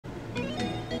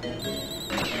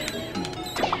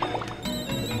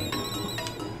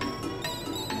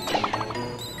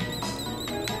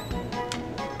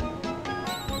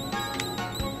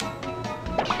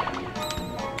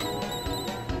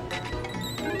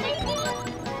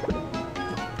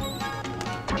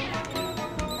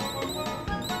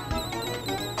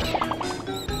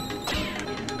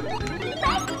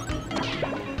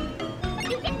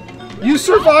You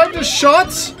survived a shot?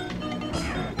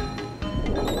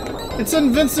 It's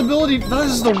invincibility. That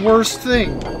is the worst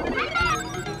thing.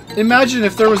 Imagine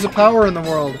if there was a power in the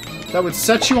world that would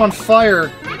set you on fire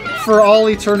for all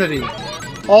eternity.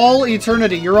 All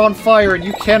eternity, you're on fire and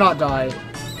you cannot die.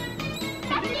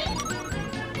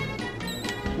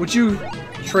 Would you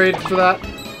trade for that?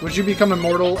 Would you become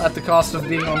immortal at the cost of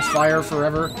being on fire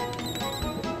forever?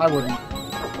 I wouldn't.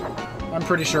 I'm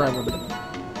pretty sure I wouldn't.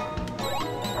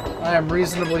 I am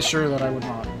reasonably sure that I would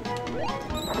not.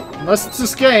 Unless it's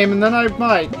this game, and then I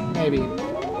might. Maybe. I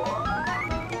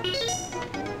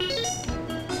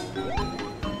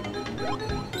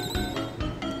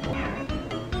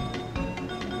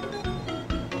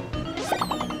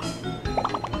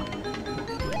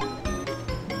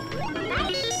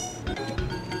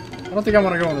don't think I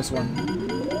want to go on this one.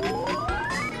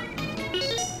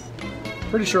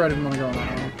 Pretty sure I didn't want to go on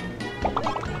that one.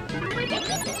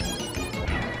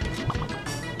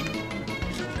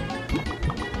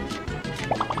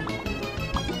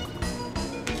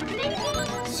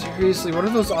 Seriously, what do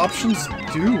those options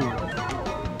do?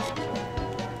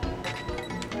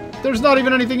 There's not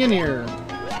even anything in here.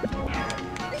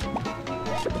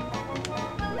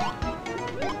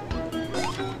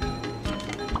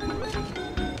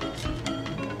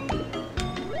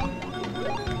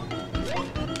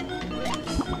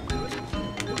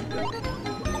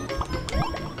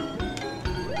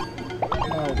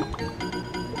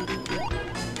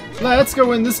 Let's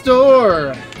go in this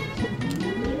door!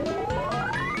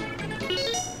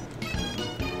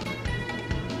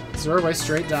 Is there a way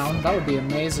straight down? That would be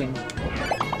amazing.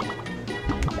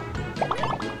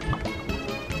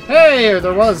 Hey!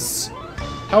 There was!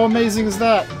 How amazing is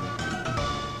that?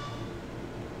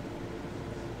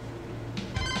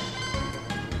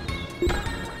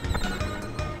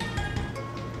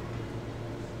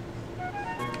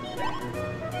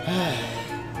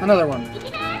 Another one.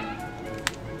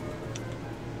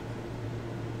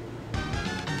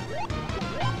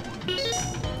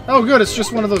 Oh good, it's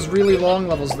just one of those really long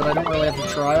levels that I don't really have to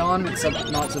try on,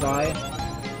 except not to die.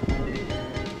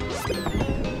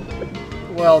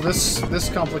 Well, this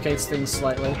complicates things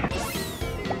slightly.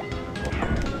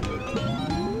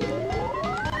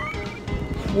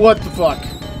 What the fuck?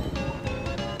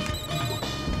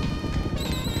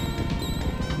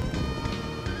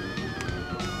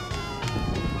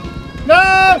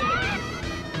 No!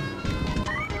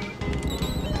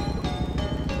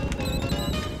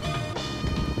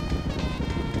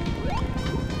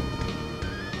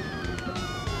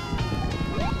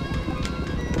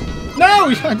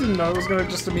 No! I didn't know it was going to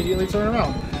just immediately turn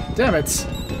around. Damn it.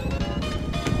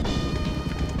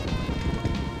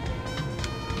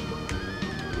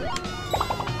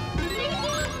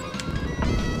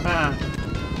 Ah.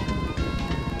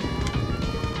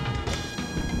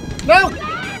 No!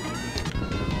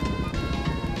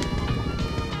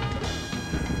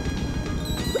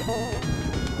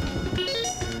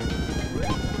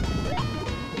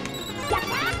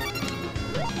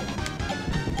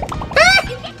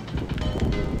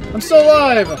 I'm still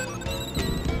alive!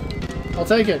 I'll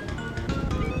take it.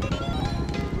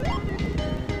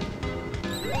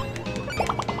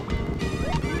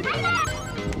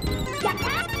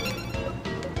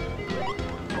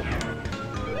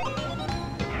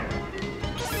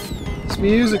 This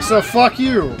music's so fuck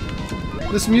you.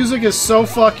 This music is so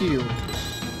fuck you.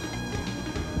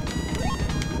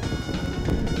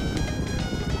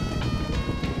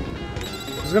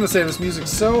 I was gonna say this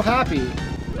music's so happy.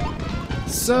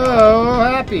 So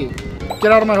happy.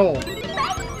 Get out of my hole.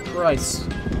 Christ.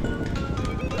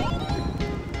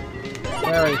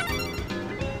 Harry.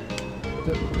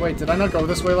 Wait, did I not go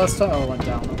this way last time? Oh, I went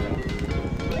down. Okay.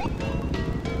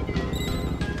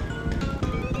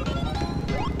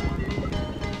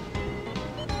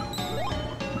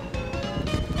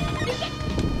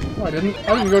 Oh, I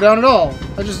didn't go down at all.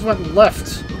 I just went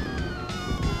left.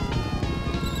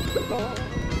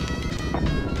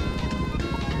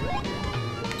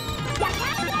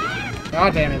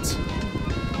 God damn it.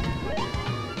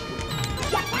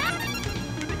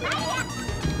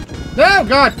 No,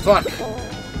 God, fuck.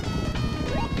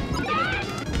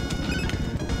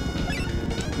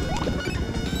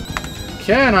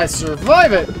 Can I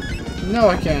survive it? No,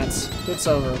 I can't. It's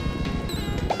over.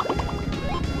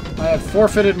 I have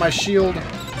forfeited my shield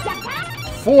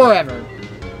forever.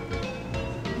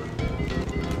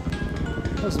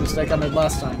 That was a mistake I made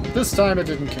last time. This time it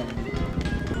didn't kill me.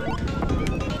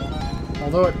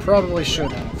 Although it probably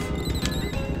should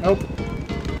have. Nope.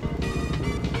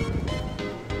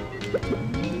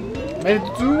 Made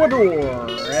it through a door,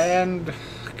 and...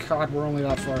 God, we're only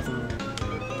that far through.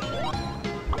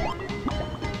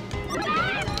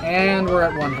 And we're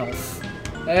at 1 health.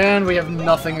 And we have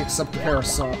nothing except a pair of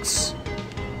socks.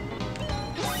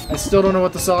 I still don't know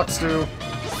what the socks do.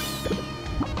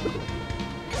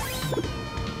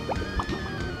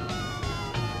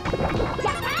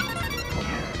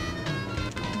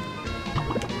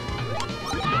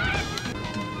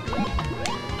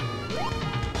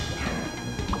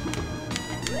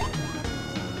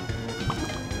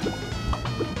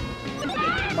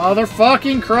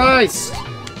 Motherfucking Christ!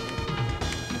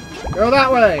 Go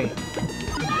that way!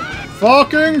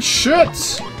 Fucking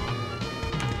shit!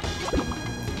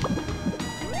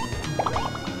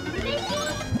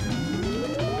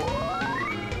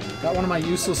 Got one of my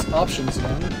useless options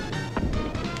again.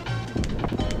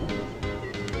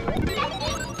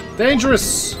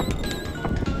 Dangerous!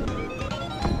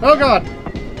 Oh god!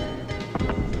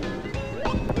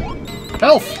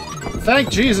 Health! Thank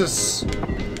Jesus!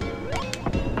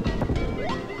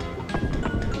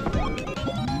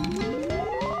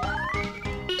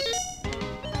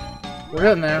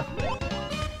 We're getting there.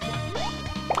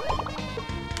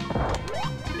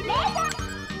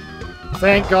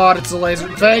 Thank God it's a laser.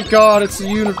 Thank God it's a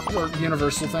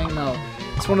universal thing. No.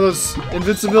 It's one of those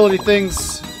invincibility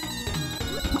things.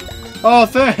 Oh,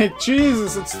 thank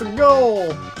Jesus, it's the goal!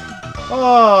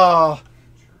 Oh.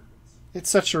 It's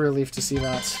such a relief to see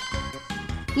that.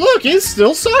 Look, he's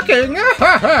still sucking!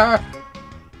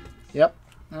 Yep.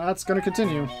 That's gonna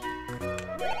continue.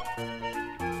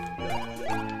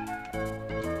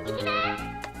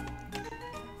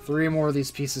 Three more of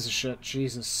these pieces of shit.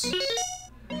 Jesus.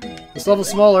 This level's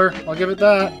smaller. I'll give it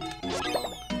that.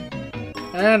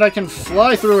 And I can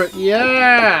fly through it.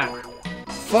 Yeah!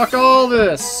 Fuck all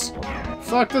this.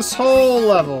 Fuck this whole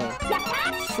level.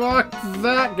 Fuck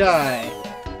that guy.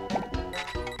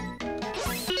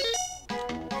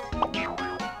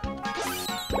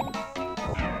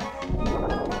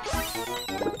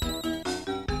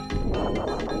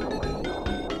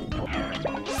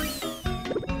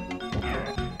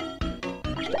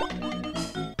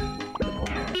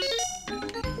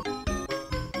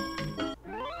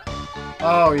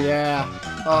 Oh, yeah.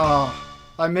 Oh,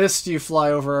 I missed you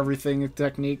fly over everything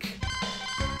technique.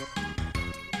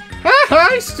 Ha!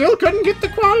 I still couldn't get the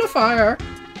qualifier!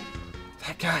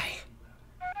 That guy.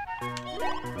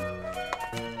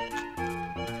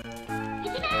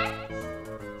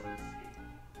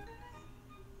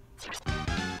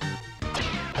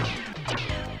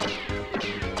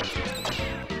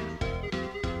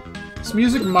 This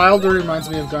music mildly reminds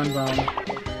me of Gunbound.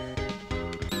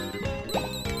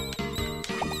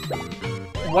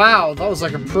 Wow, that was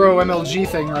like a pro MLG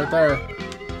thing right there.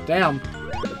 Damn.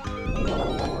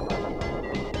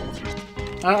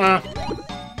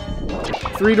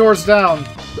 Three doors down.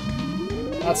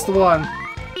 That's the one.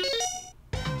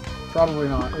 Probably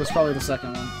not. It was probably the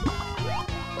second one.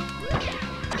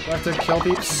 Do I have to kill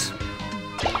peeps?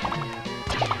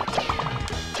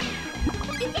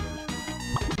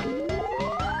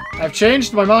 I've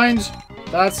changed my mind.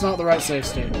 That's not the right save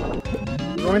state.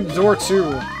 We're going to door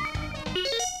 2.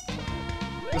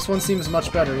 This one seems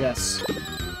much better, yes.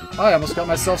 I almost got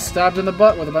myself stabbed in the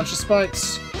butt with a bunch of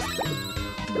spikes.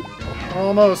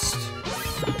 Almost.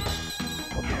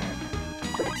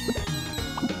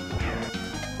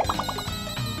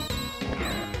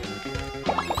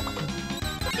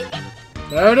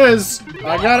 There it is!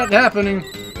 I got it happening!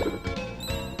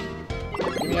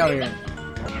 Get me out of here.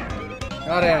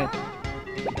 God damn it.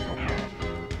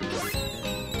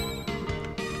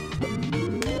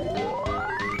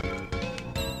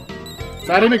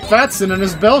 Fatty McFatson and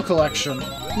his bell collection.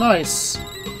 Nice.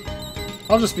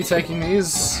 I'll just be taking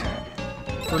these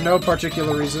for no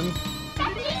particular reason.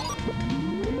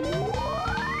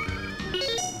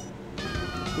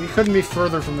 We couldn't be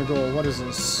further from the goal. What is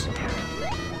this?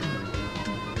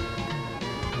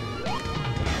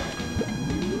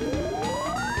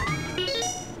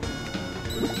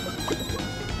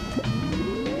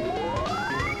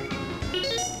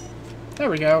 There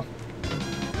we go.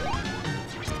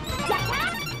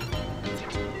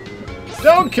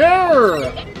 Don't care!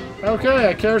 Okay,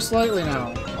 I care slightly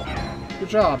now. Good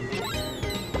job.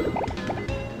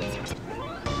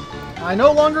 I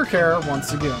no longer care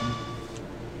once again.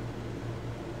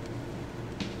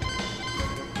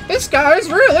 This guy's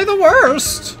really the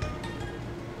worst!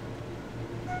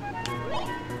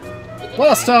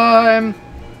 Boss time!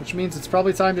 Which means it's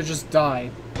probably time to just die.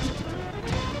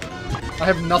 I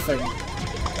have nothing.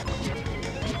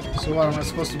 So what, am I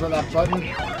supposed to put that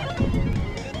button?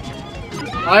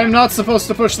 I am not supposed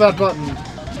to push that button.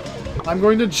 I'm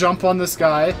going to jump on this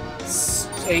guy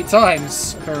 8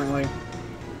 times, apparently.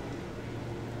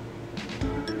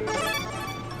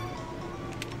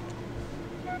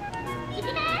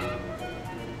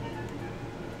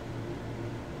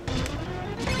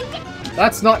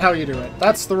 That's not how you do it.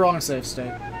 That's the wrong save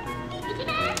state.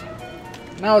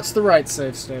 Now it's the right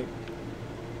save state.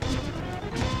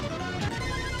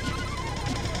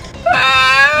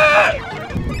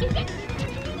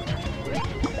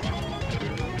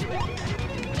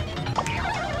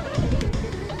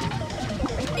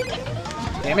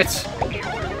 Damn it!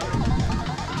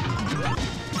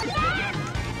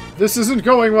 This isn't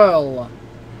going well!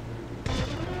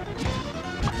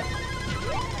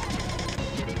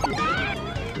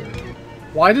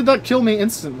 Why did that kill me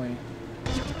instantly?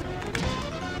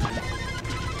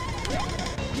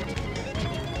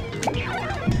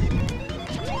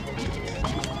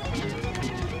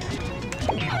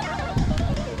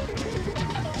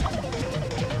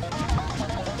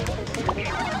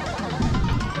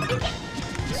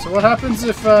 So what happens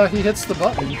if he hits the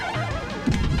button?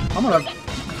 I'm gonna...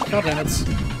 God damn it.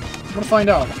 I'm gonna find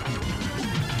out.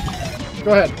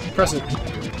 Go ahead, press it.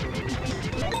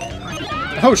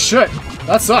 Oh shit!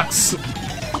 That sucks!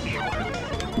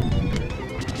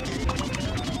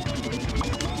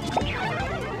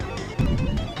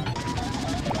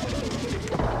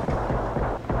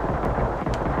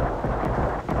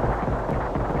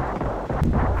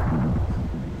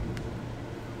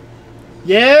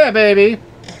 Yeah, baby!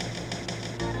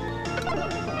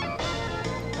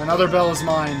 Another bell is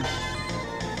mine.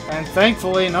 And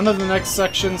thankfully, none of the next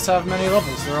sections have many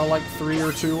levels. They're all like 3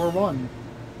 or 2 or 1.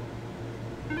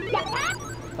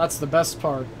 That's the best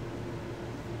part.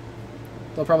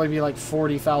 They'll probably be like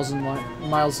 40,000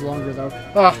 miles longer, though.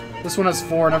 Ah, this one has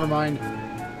 4, never mind.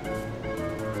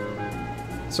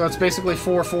 So it's basically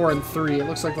 4, 4, and 3. It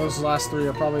looks like those last 3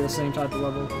 are probably the same type of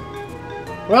level.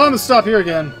 Well, I'm gonna stop here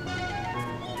again.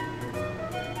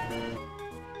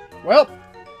 Well,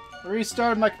 I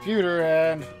restarted my computer,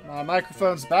 and my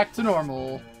microphone's back to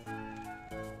normal.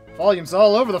 Volume's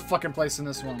all over the fucking place in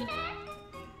this one.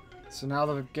 So now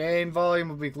the gain volume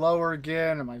will be lower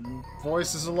again, and my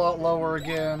voice is a lot lower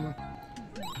again.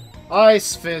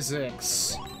 Ice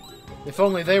physics. If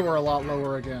only they were a lot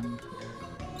lower again.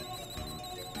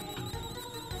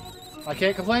 I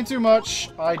can't complain too much.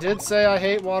 I did say I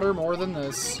hate water more than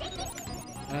this.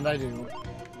 And I do.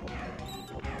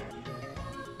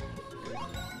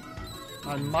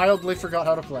 I mildly forgot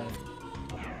how to play.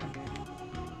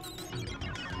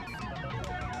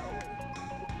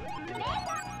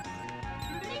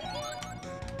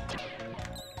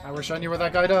 I wish I knew what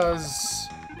that guy does.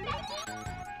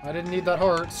 I didn't need that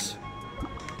heart.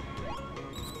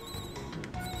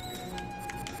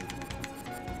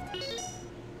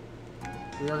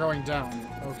 We are going down.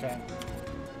 Okay.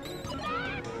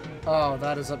 Oh,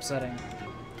 that is upsetting.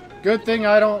 Good thing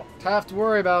I don't have to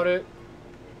worry about it.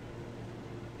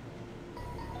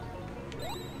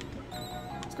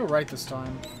 Let's go right this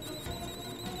time.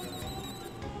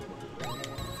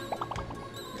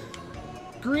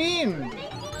 Green!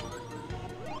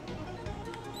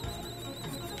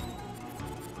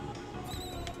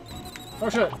 Oh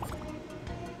shit.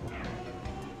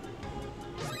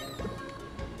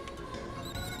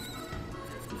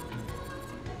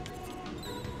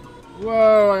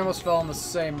 Whoa, I almost fell on the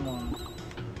same one.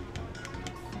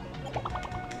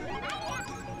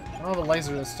 I don't have a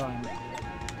laser this time.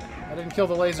 I didn't kill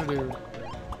the laser dude.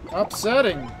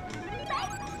 Upsetting!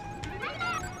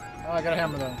 Oh, I got a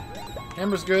hammer though.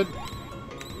 Hammer's good.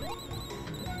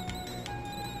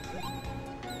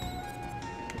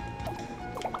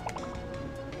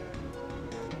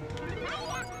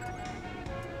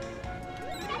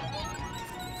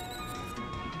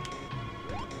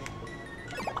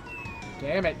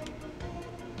 Damn it.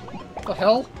 What the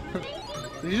hell?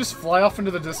 Did you just fly off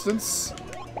into the distance?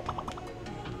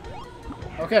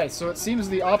 Okay, so it seems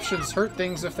the options hurt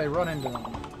things if they run into them.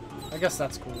 I guess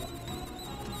that's cool.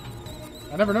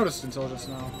 I never noticed until just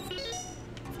now.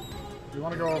 We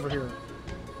want to go over here.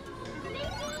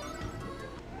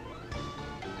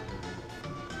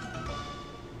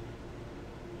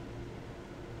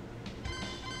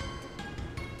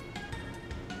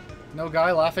 No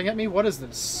guy laughing at me? What is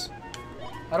this?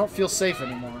 I don't feel safe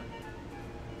anymore.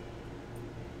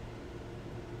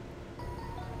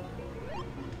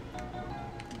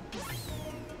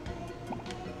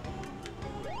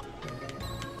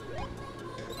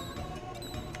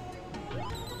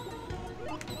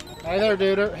 Hey there,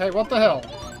 dude. Hey, what the hell?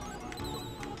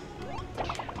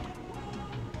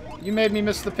 You made me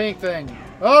miss the pink thing.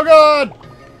 Oh, God!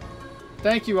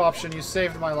 Thank you, option. You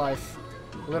saved my life.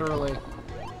 Literally.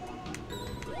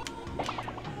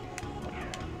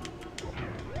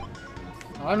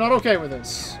 I'm not okay with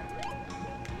this.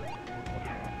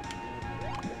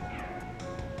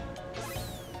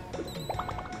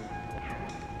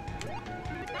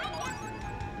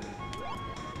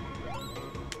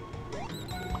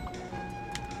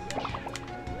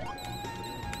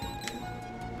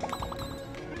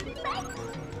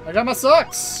 I got my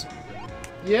socks!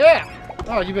 Yeah!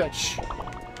 Oh, you bitch.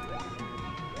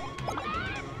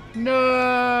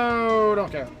 No!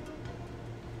 Don't care.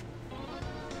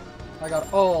 I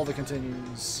got all the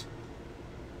continues.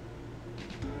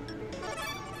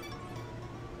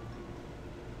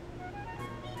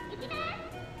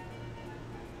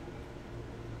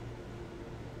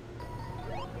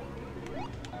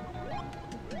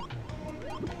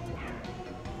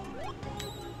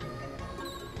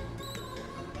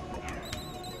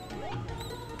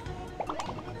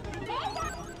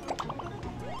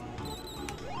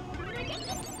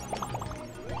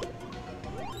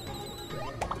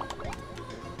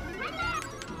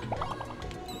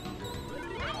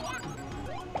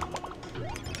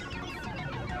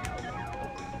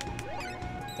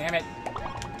 Damn it.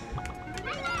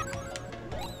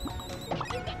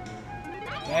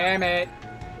 Damn it.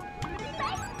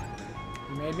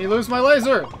 You made me lose my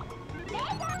laser.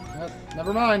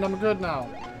 Never mind, I'm good now.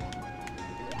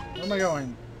 Where am I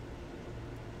going?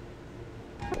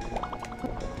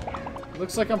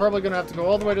 Looks like I'm probably going to have to go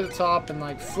all the way to the top and,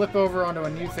 like, flip over onto a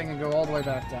new thing and go all the way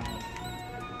back down.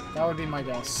 That would be my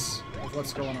guess of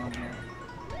what's going on here.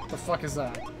 What the fuck is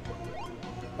that?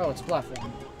 Oh, it's a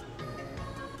platform.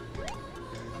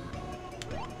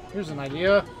 Here's an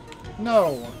idea.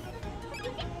 No.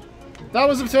 That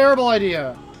was a terrible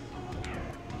idea.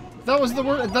 That was the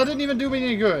word. That didn't even do me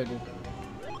any good.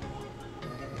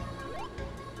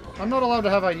 I'm not allowed to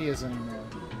have ideas anymore.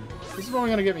 This is probably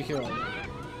gonna get me killed.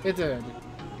 It did.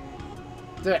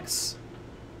 Dicks.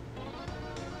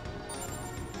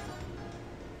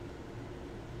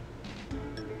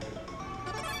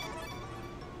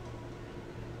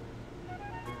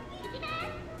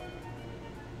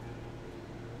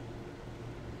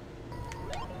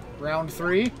 Round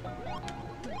 3.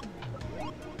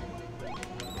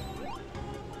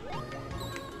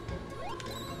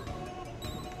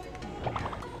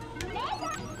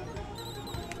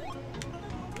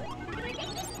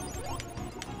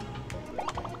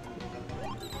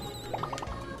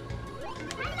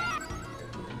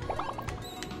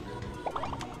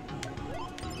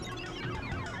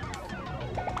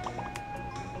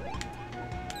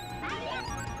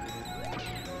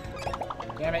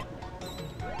 Damn it.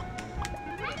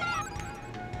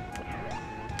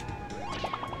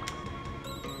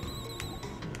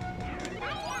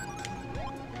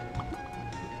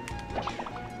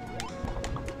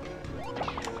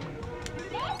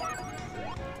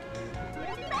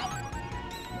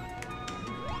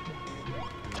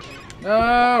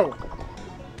 No!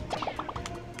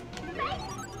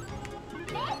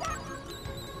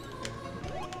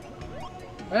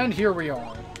 And here we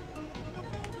are.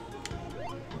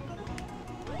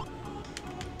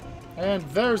 And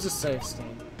there's a save state.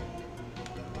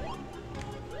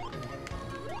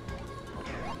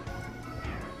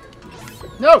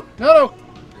 No! No, no!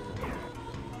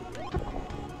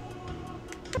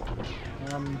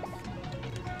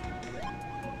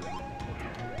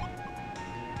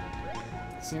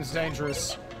 Seems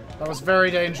dangerous. That was very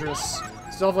dangerous.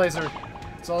 Stealth laser.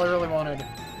 That's all I really wanted.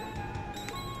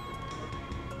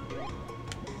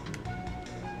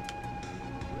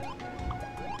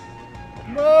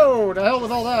 No! To hell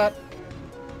with all that.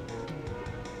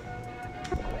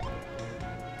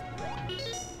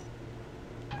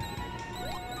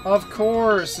 Of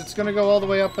course! It's gonna go all the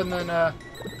way up and then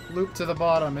loop to the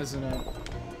bottom, isn't it?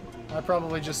 I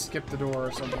probably just skipped the door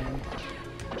or something.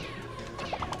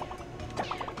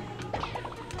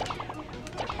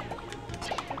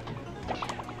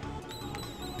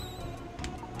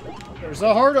 There's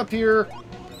a heart up here!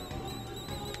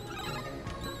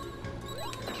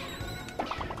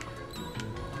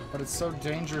 But it's so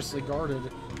dangerously guarded.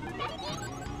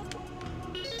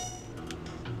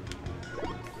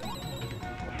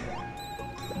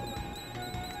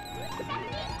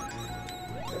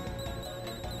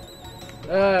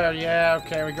 Yeah,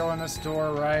 okay, we go in this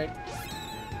door, right?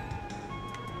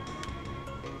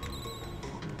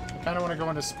 I kinda wanna go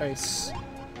into space.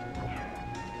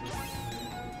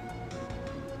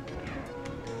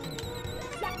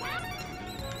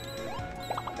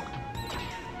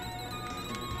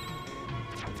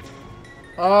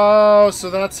 Oh, so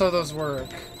that's how those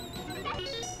work.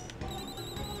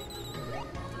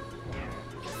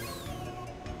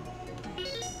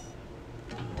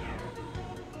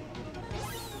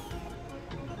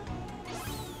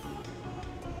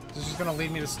 Is this just gonna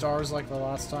lead me to stars like the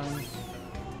last time?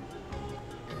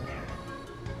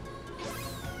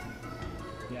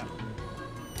 Yeah.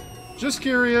 Just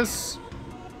curious.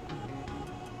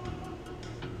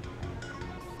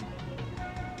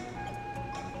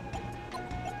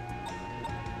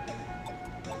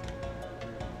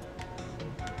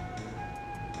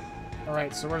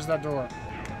 Right, so where's that door?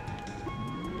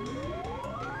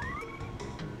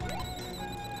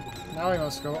 Now we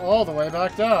must go all the way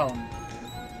back down.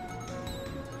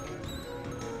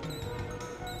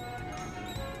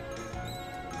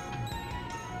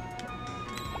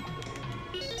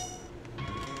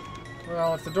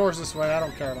 Well, if the door's this way, I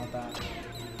don't care about that.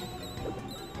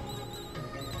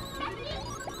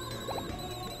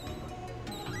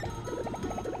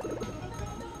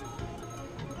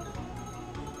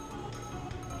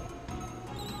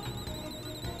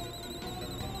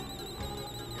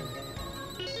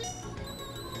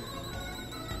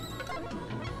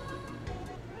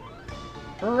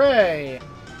 Hooray!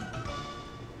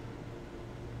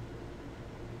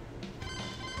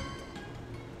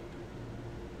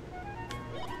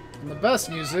 And the best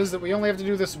news is that we only have to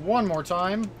do this one more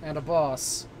time, and a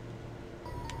boss.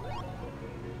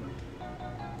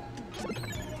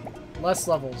 Less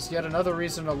levels. Yet another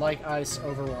reason to like ice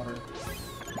over water.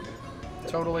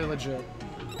 Totally legit.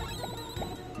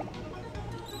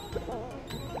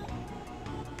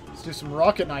 Let's do some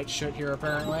Rocket Knight shit here,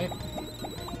 apparently.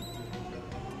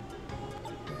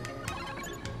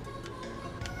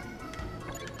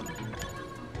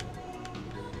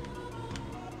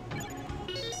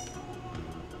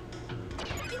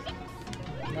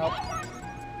 Nope.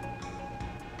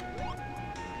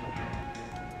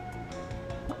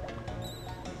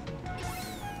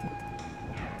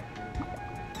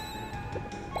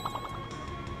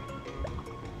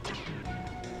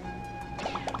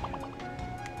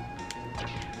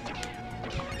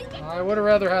 I would have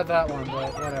rather had that one,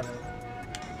 but whatever.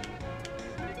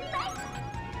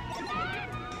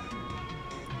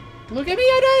 Look at me,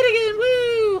 I died again!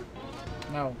 Woo!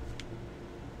 No.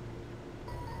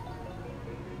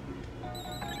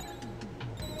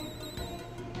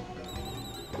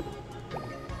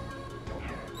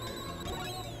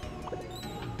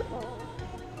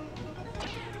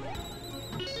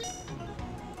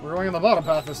 We're going on the bottom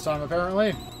path this time,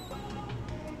 apparently.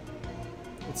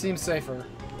 It seems safer.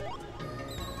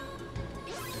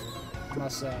 I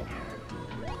must say.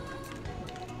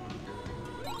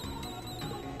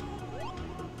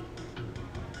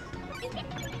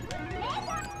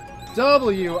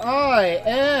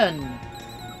 W-I-N-B-E-E.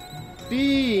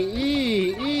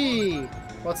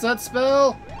 What's that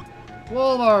spell?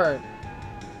 Walmart.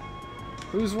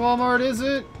 Whose Walmart is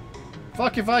it?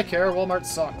 Fuck if I care. Walmart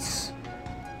sucks.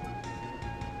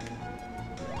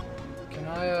 Can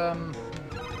I,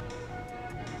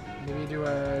 maybe do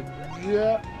a...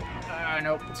 Yeah.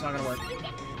 Nope, it's not gonna work.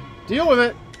 Deal with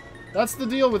it! That's the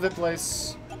deal with it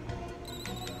place.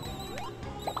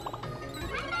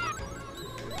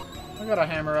 I got a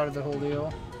hammer out of the whole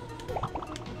deal.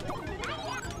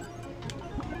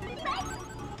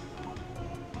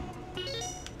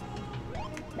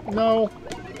 No.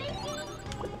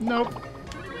 Nope.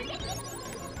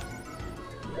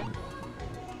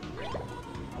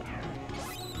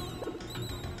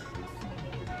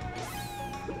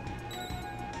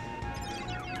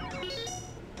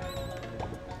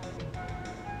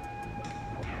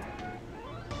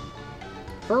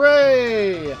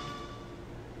 Hooray!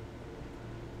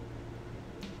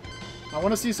 I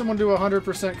want to see someone do a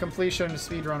 100% completion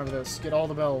speedrun of this. Get all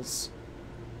the bells.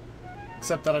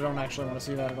 Except that I don't actually want to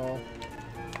see that at all.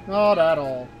 Not at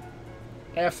all.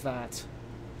 F that.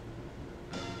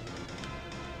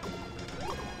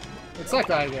 It's that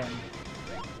guy again.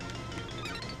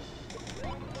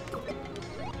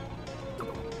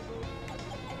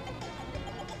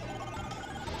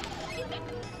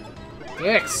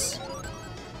 Dicks!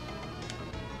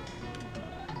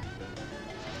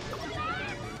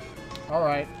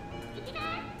 Alright.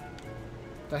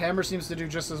 The hammer seems to do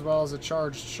just as well as a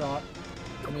charged shot.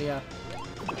 Let me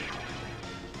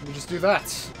just do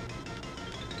that.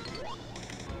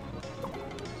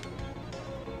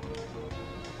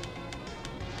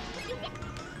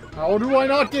 How do I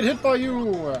not get hit by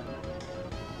you?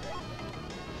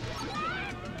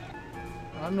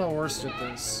 I'm the worst at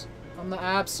this. I'm the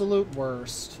absolute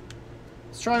worst.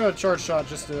 Let's try a charge shot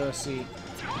just to see.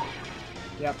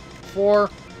 Yep. 4.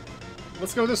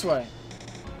 Let's go this way.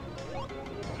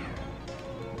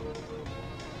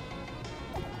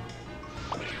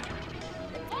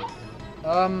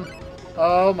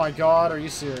 Oh my god, are you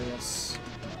serious?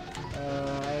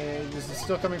 Is it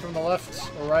still coming from the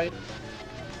left or right?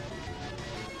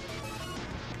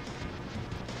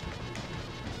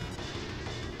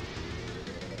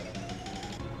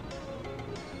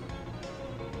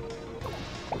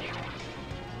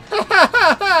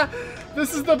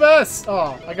 This is the best!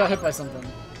 Oh, I got hit by something.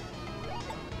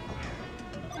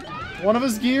 One of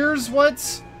his gears?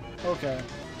 What? Okay.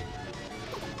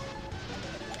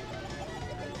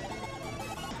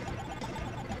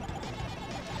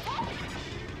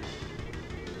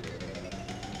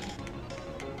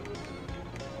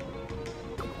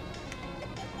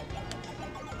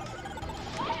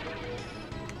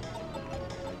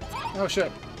 Oh,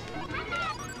 shit.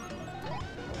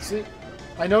 See?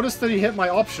 I noticed that he hit my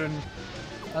option,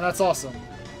 and that's awesome.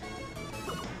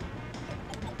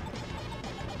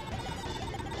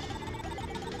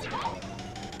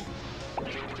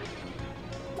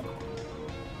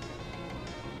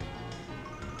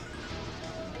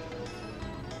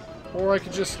 Or I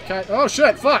could just catch... Oh,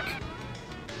 shit! Fuck!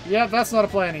 Yeah, that's not a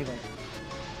plan either.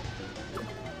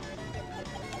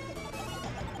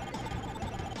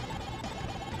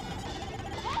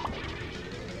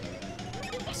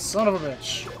 Son of a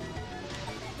bitch.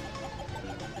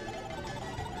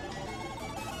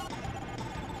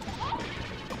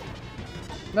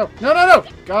 No, no, no, no!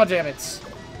 God damn it.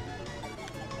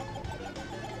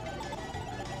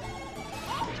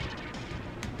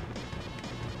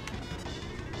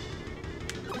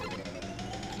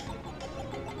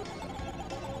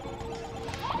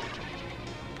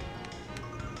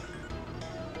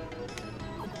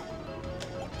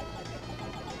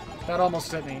 That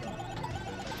almost hit me.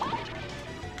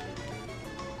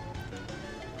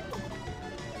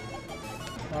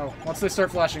 Oh, once they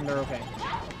start flashing, they're okay.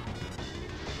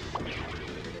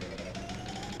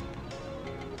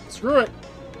 Screw it!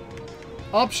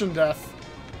 Option death.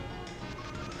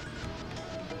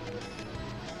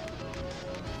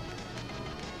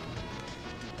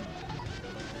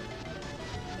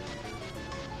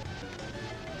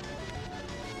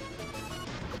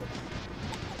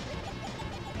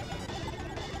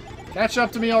 Catch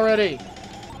up to me already!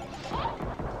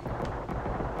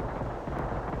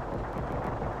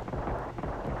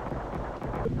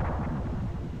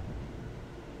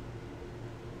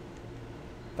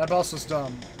 That boss was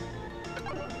dumb.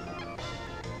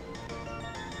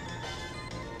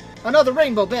 Another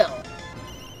rainbow bell!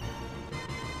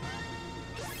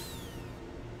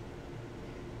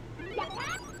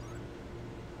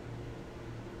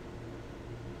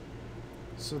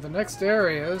 So the next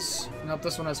areas... Nope,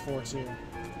 this one has 4 too.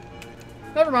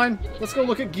 Never mind. Let's go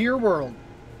look at Gear World.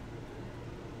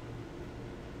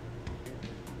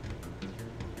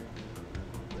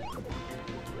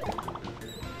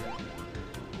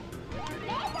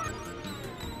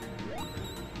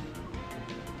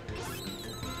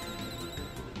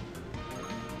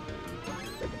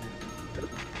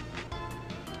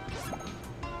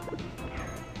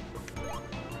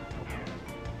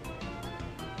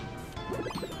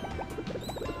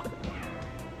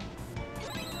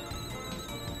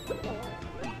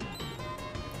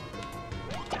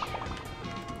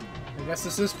 I guess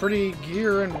this is pretty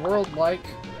Gear and World-like.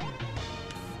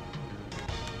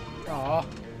 Aw.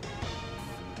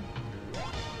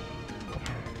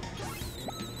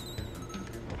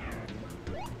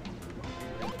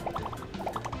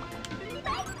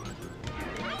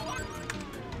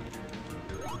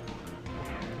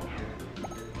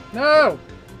 No!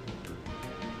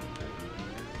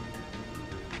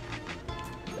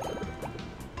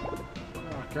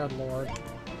 Oh, good lord.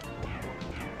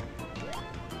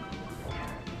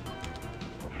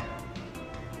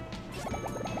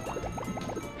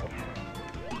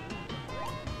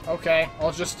 Okay,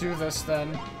 I'll just do this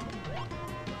then. I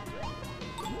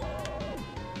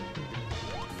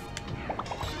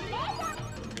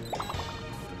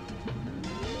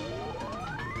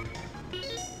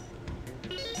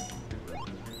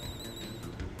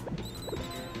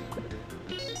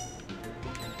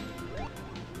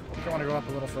think I want to go up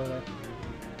a little further.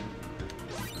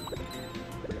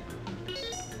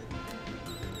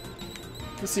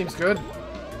 This seems good.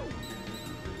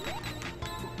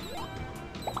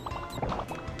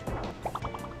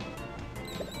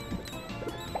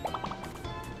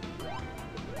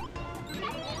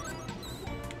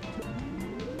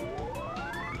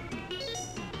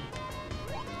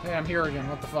 Hey, I'm here again.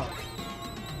 What the fuck?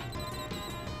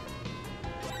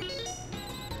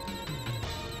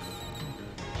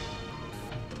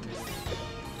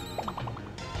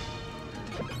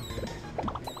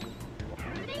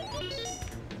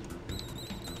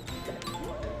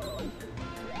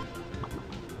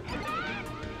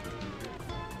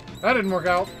 That didn't work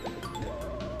out.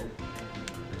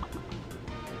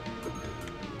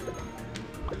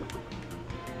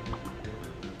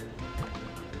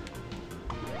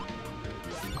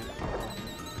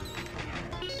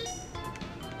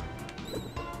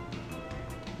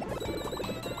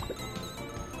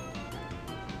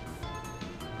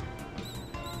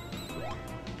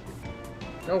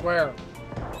 Go where?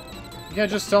 You can't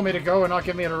just tell me to go and not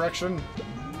give me a direction.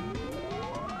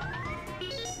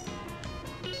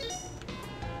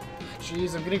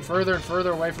 Jeez, I'm getting further and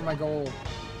further away from my goal.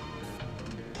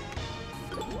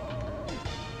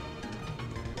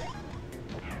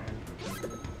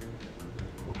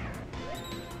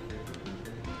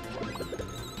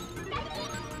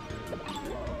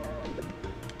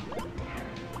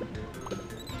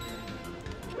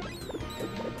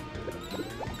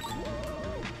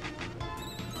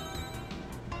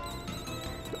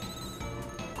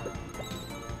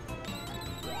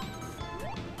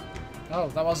 Oh,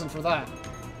 that wasn't for that.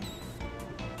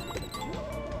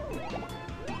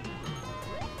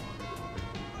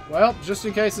 Well, just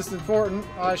in case it's important,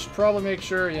 I should probably make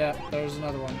sure... Yeah, there's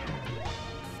another one.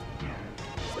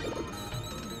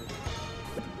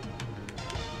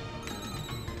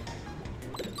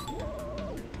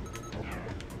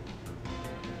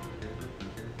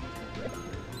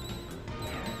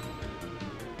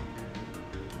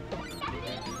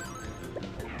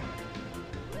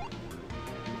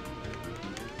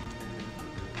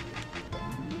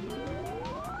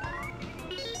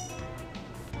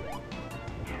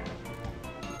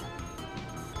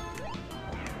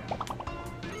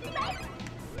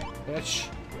 Bitch.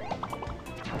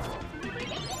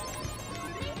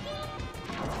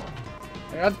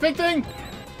 I got the big thing!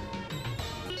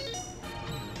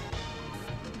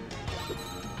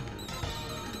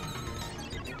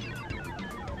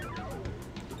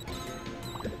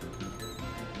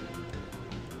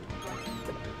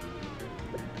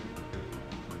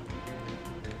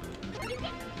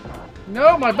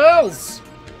 No, my bells!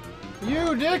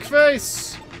 You dick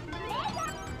face!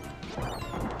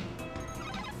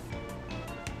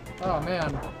 Oh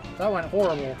man, that went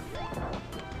horrible.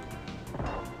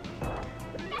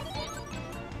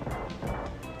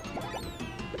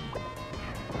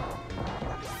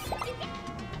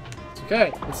 It's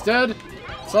okay, it's dead.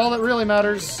 It's all that really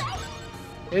matters.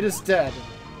 It is dead.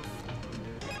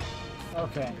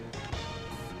 Okay.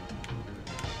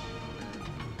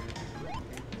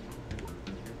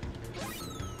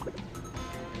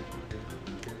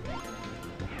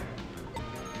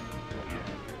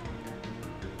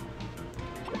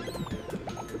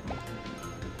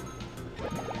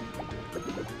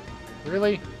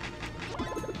 Really?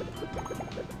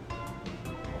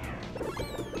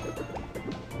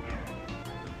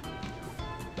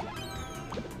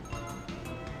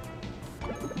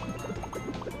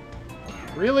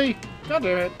 Really? God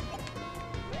damn it.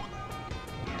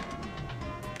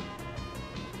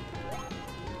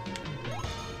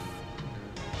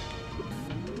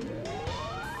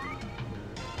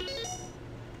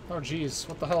 Oh jeez,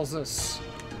 what the hell is this?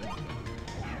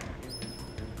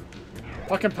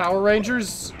 Fucking Power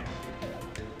Rangers?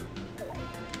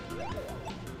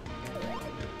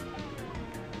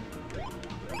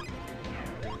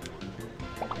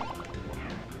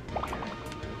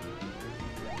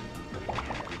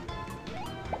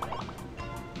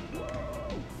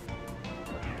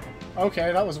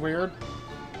 Okay, that was weird.